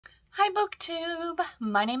Hi BookTube!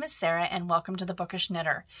 My name is Sarah and welcome to the Bookish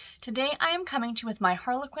Knitter. Today I am coming to you with my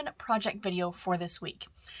Harlequin project video for this week.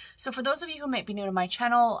 So for those of you who might be new to my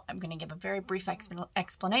channel, I'm going to give a very brief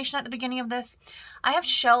explanation at the beginning of this. I have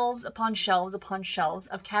shelves upon shelves upon shelves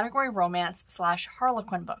of category romance /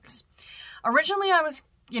 Harlequin books. Originally I was,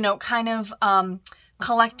 kind of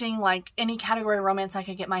collecting like any category romance I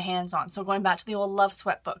could get my hands on. So going back to the old Love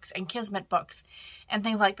Sweat books and Kismet books and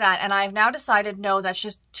things like that. And I've now decided, no, that's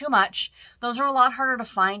just too much. Those are a lot harder to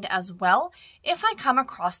find as well. If I come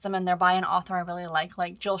across them and they're by an author I really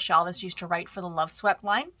like Jill Shalvis used to write for the Love Sweat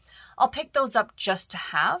line, I'll pick those up just to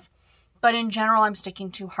have. But in general, I'm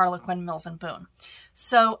sticking to Harlequin, Mills & Boon.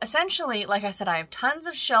 So essentially, like I said, I have tons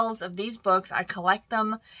of shelves of these books. I collect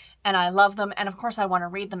them and I love them. And of course, I want to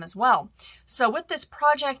read them as well. So with this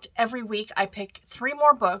project, every week I pick 3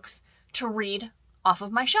 more books to read off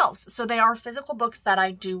of my shelves. So they are physical books that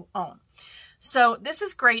I do own. So this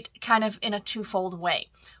is great kind of in a twofold way.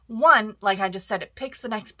 One, like I just said, it picks the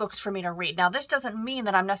next books for me to read. Now, this doesn't mean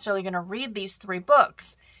that I'm necessarily going to read these 3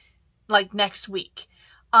 books like next week.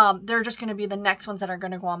 They're just going to be the next ones that are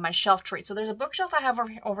going to go on my shelf to read. So there's a bookshelf I have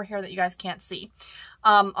over here that you guys can't see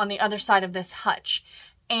on the other side of this hutch.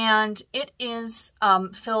 And it is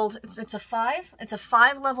filled, it's a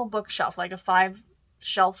 5-level bookshelf, like a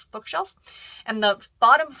 5-shelf bookshelf. And the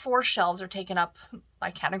bottom 4 shelves are taken up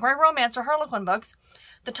by category romance or Harlequin books.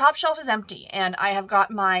 The top shelf is empty, and I have got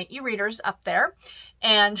my e-readers up there.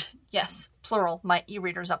 And yes, plural, my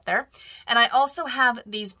e-readers up there. And I also have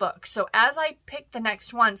these books. So as I pick the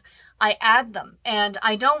next ones, I add them. And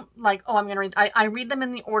I don't like, oh, I'm going to read, I read them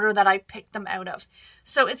in the order that I picked them out of.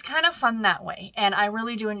 So it's kind of fun that way. And I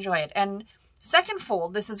really do enjoy it. And second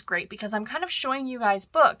fold, this is great because I'm kind of showing you guys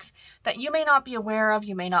books that you may not be aware of,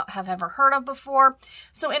 you may not have ever heard of before.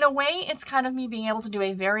 So in a way, it's kind of me being able to do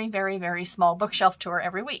a very, very, very small bookshelf tour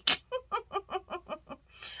every week.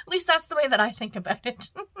 At least that's the way that I think about it.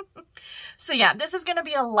 So yeah, this is going to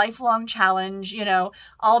be a lifelong challenge.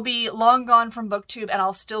 I'll be long gone from BookTube and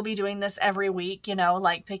I'll still be doing this every week,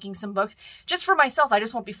 like picking some books just for myself. I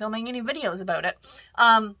just won't be filming any videos about it.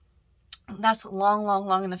 That's long, long,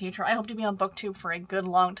 long in the future. I hope to be on BookTube for a good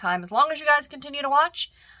long time. As long as you guys continue to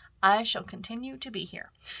watch, I shall continue to be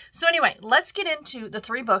here. So anyway, let's get into the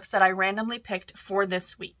 3 books that I randomly picked for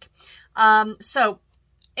this week. So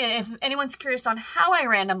if anyone's curious on how I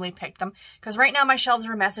randomly picked them, because right now my shelves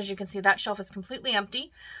are a mess. As you can see, that shelf is completely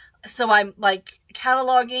empty. So I'm like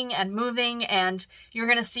cataloging and moving, and you're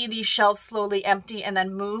going to see these shelves slowly empty and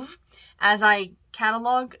then move as I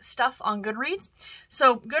catalog stuff on Goodreads.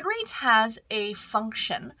 So Goodreads has a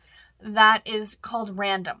function that is called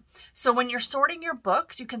random. So when you're sorting your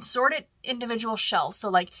books, you can sort it individual shelves. So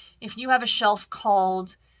like if you have a shelf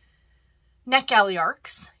called NetGalley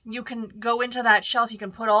Arcs, you can go into that shelf, you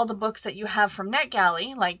can put all the books that you have from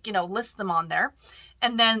NetGalley, like, list them on there.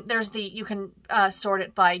 And then there's you can sort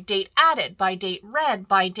it by date added, by date read,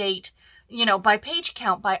 by date, by page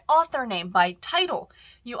count, by author name, by title.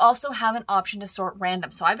 You also have an option to sort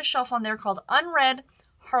random. So I have a shelf on there called Unread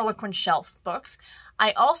Harlequin Shelf Books.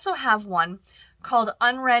 I also have one called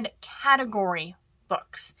Unread Category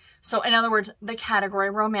Books. So in other words, the category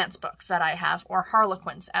romance books that I have, or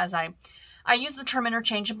Harlequins, as I use the term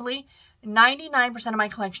interchangeably. 99% of my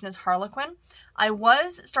collection is Harlequin. I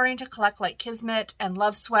was starting to collect like Kismet and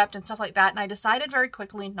Love Swept and stuff like that, and I decided very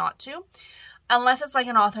quickly not to. Unless it's like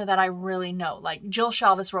an author that I really know. Like Jill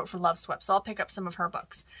Shalvis wrote for Love Swept, so I'll pick up some of her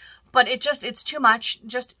books. But it's too much.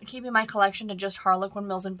 Just keeping my collection to just Harlequin,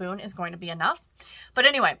 Mills & Boon is going to be enough. But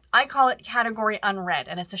anyway, I call it Category Unread,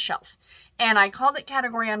 and it's a shelf. And I called it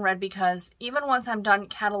Category Unread because even once I'm done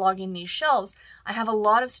cataloging these shelves, I have a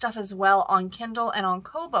lot of stuff as well on Kindle and on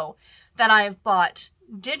Kobo that I have bought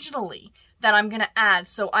digitally that I'm going to add.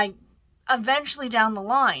 So I eventually down the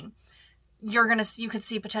line, you could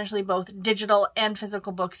see potentially both digital and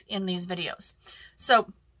physical books in these videos. So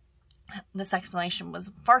this explanation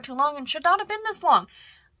was far too long and should not have been this long.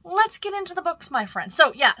 Let's get into the books, my friends.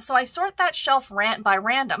 So yeah, so I sort that shelf by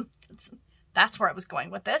random. That's where I was going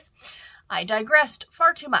with this. I digressed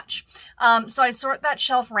far too much. So I sort that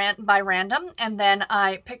shelf by random, and then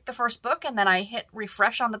I pick the first book, and then I hit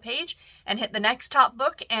refresh on the page and hit the next top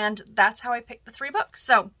book, and that's how I picked the 3 books.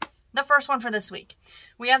 So the first one for this week,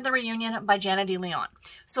 we have The Reunion by Jana de Leon.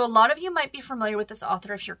 So a lot of you might be familiar with this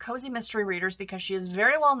author if you're cozy mystery readers, because she is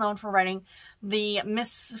very well known for writing the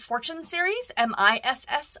Miss Fortune series,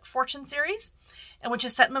 MISS Fortune series, which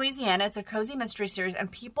is set in Louisiana. It's a cozy mystery series, and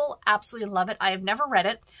people absolutely love it. I have never read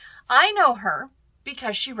it. I know her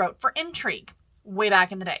because she wrote for Intrigue way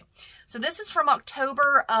back in the day. So this is from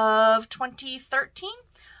October of 2013.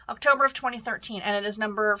 October of 2013, and it is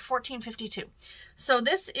number 1452. So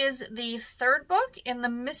this is the third book in the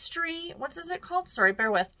mystery, what is it called? Sorry,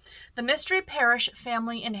 bear with. The Mystery Parish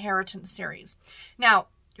Family Inheritance series. Now,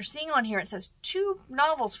 you're seeing on here, it says 2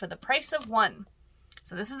 novels for the price of 1.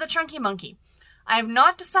 So this is a chunky monkey. I have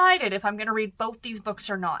not decided if I'm going to read both these books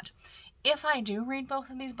or not. If I do read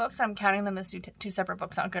both of these books, I'm counting them as 2 separate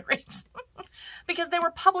books on Goodreads. Because they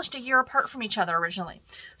were published a year apart from each other originally.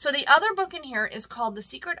 So the other book in here is called The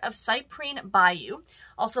Secret of Cyprine Bayou,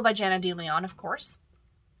 also by Jana de Leon, of course.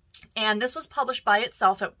 And this was published by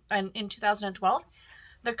itself in 2012.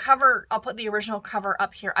 The cover, I'll put the original cover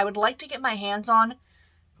up here. I would like to get my hands on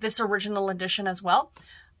this original edition as well.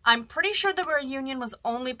 I'm pretty sure the Reunion was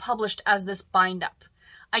only published as this bind-up.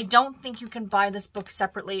 I don't think you can buy this book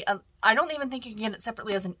separately. I don't even think you can get it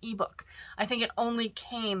separately as an ebook. I think it only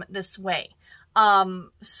came this way.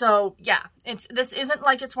 So yeah, this isn't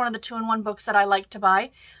like it's one of the 2-in-1 books that I like to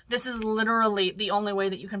buy. This is literally the only way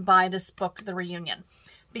that you can buy this book, The Reunion,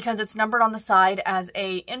 because it's numbered on the side as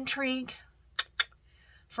a intrigue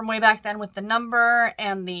from way back then with the number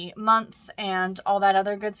and the month and all that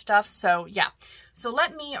other good stuff. So yeah, so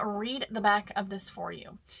let me read the back of this for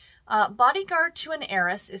you. Bodyguard to an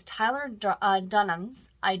Heiress is Tyler Dunham's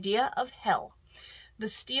idea of hell. The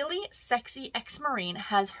steely, sexy ex-Marine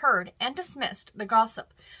has heard and dismissed the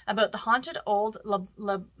gossip about the haunted old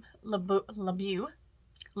LeBeau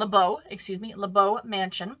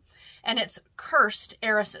mansion and its cursed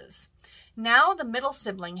heiresses. Now the middle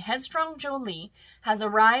sibling, headstrong Jolie, has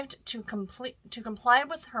arrived to comply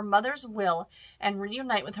with her mother's will and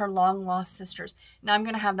reunite with her long-lost sisters. Now I'm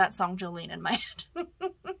going to have that song Jolene in my head.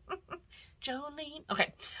 Jolene.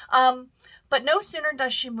 Okay. But no sooner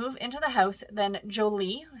does she move into the house than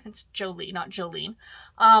Jolie, it's Jolie, not Jolene,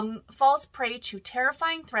 falls prey to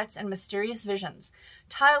terrifying threats and mysterious visions.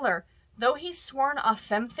 Tyler, though he's sworn off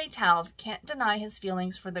femme fatales, can't deny his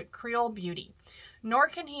feelings for the Creole beauty. Nor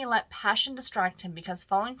can he let passion distract him, because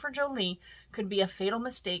falling for Jolie could be a fatal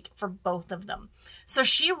mistake for both of them. So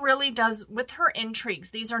she really does, with her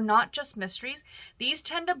intrigues, these are not just mysteries. These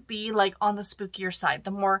tend to be like on the spookier side.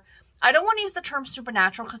 The more, I don't want to use the term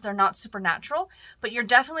supernatural because they're not supernatural, but you're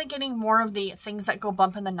definitely getting more of the things that go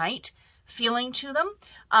bump in the night feeling to them,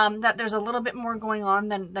 that there's a little bit more going on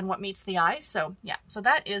than what meets the eye. So yeah, so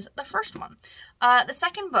that is the first one. The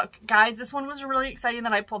second book, guys, this one was really exciting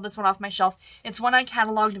that I pulled this one off my shelf. It's one I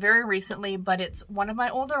cataloged very recently, but it's one of my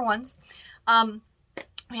older ones.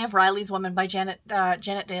 We have Riley's Woman by Janet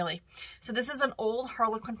Daly. So this is an old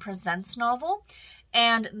Harlequin Presents novel,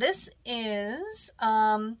 and this is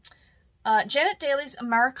Janet Daly's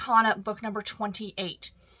Americana book number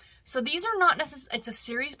 28. So these are not necessarily, it's a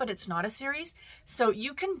series, but it's not a series. So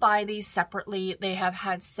you can buy these separately. They have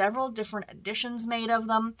had several different editions made of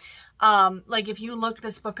them. Like if you look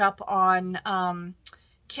this book up on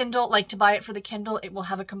Kindle, like to buy it for the Kindle, it will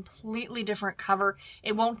have a completely different cover.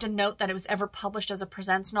 It won't denote that it was ever published as a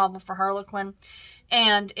Presents novel for Harlequin.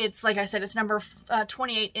 And it's, like I said, it's number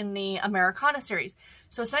 28 in the Americana series.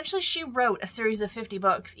 So essentially she wrote a series of 50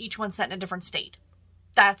 books, each one set in a different state.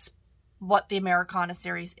 That's what the Americana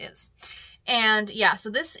series is. And yeah,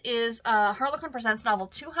 so this is Harlequin Presents novel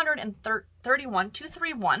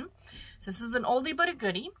 231. So this is an oldie but a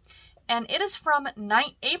goodie. And it is from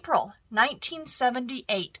April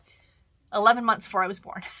 1978. 11 months before I was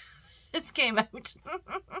born. This came out.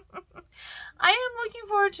 I am looking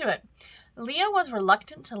forward to it. Leah was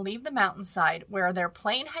reluctant to leave the mountainside where their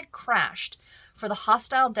plane had crashed for the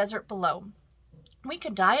hostile desert below. We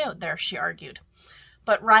could die out there, she argued.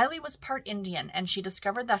 But Riley was part Indian, and she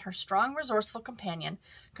discovered that her strong, resourceful companion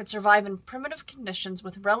could survive in primitive conditions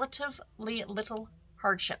with relatively little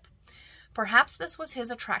hardship. Perhaps this was his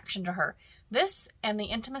attraction to her, this and the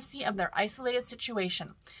intimacy of their isolated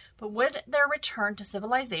situation. But would their return to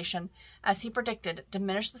civilization, as he predicted,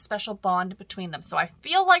 diminish the special bond between them? So I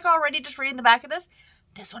feel like already just reading the back of this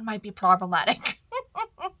one might be problematic.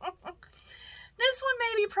 This one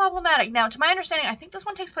may be problematic. Now, to my understanding, I think this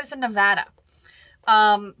one takes place in Nevada.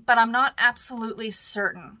 But I'm not absolutely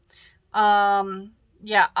certain.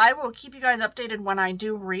 Yeah, I will keep you guys updated when I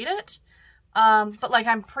do read it. But like,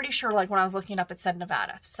 I'm pretty sure like when I was looking it up, it said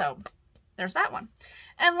Nevada. So there's that one.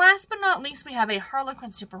 And last but not least, we have a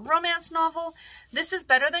Harlequin super romance novel. This is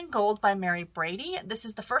Better Than Gold by Mary Brady. This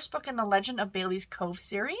is the first book in the Legend of Bailey's Cove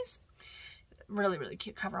series. Really, really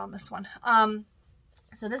cute cover on this one.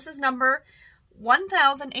 So this is number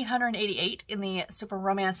 1888 in the super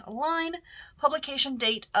romance line. Publication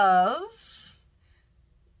date of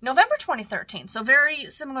November 2013. So very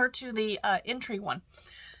similar to the intrigue one.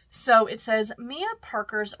 So it says, Mia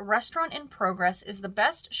Parker's restaurant in progress is the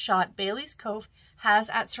best shot Bailey's Cove has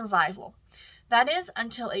at survival. That is,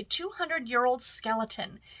 until a 200-year-old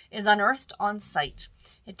skeleton is unearthed on site.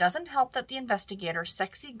 It doesn't help that the investigator,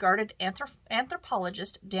 sexy guarded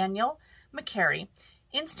anthropologist Danielle McCary,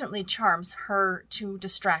 instantly charms her to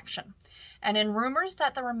distraction. And in rumors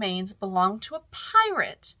that the remains belong to a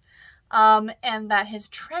pirate, and that his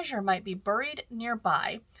treasure might be buried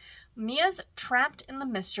nearby, Mia's trapped in the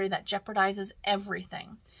mystery that jeopardizes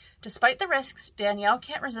everything. Despite the risks, Danielle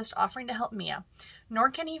can't resist offering to help Mia,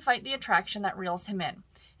 nor can he fight the attraction that reels him in.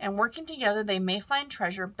 And working together, they may find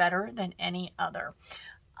treasure better than any other.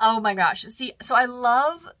 Oh my gosh. See, so I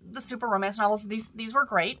love the super romance novels. These were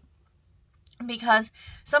great because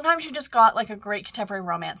sometimes you just got like a great contemporary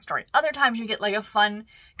romance story. Other times you get like a fun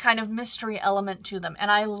kind of mystery element to them.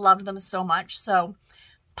 And I loved them so much. So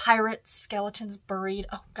pirates, skeletons buried.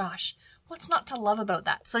 Oh gosh, what's not to love about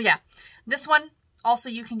that? So yeah, this one also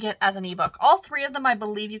you can get as an ebook. All three of them I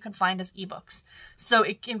believe you can find as ebooks. So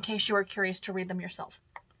in case you are curious to read them yourself.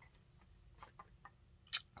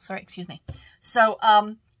 Sorry, excuse me. So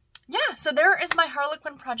yeah, so there is my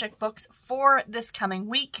Harlequin project books for this coming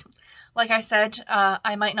week. Like I said,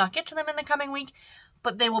 I might not get to them in the coming week,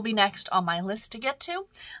 but they will be next on my list to get to.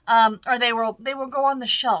 Or they will go on the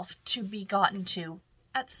shelf to be gotten to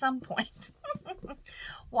at some point.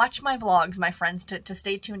 Watch my vlogs, my friends, to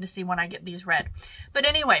stay tuned to see when I get these read. But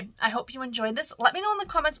anyway, I hope you enjoyed this. Let me know in the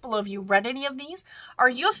comments below if you read any of these. Are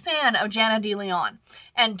you a fan of Jana de Leon?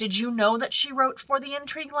 And did you know that she wrote for the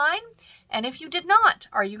Intrigue line? And if you did not,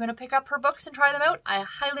 are you going to pick up her books and try them out? I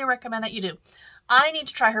highly recommend that you do. I need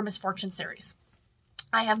to try her Misfortune series.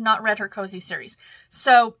 I have not read her Cozy series.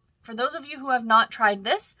 So for those of you who have not tried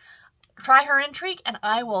this, try her Intrigue, and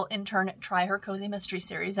I will, in turn, try her Cozy Mystery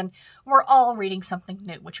series, and we're all reading something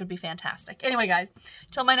new, which would be fantastic. Anyway, guys,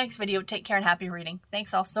 till my next video, take care and happy reading.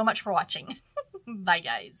 Thanks all so much for watching. Bye,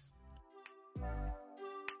 guys.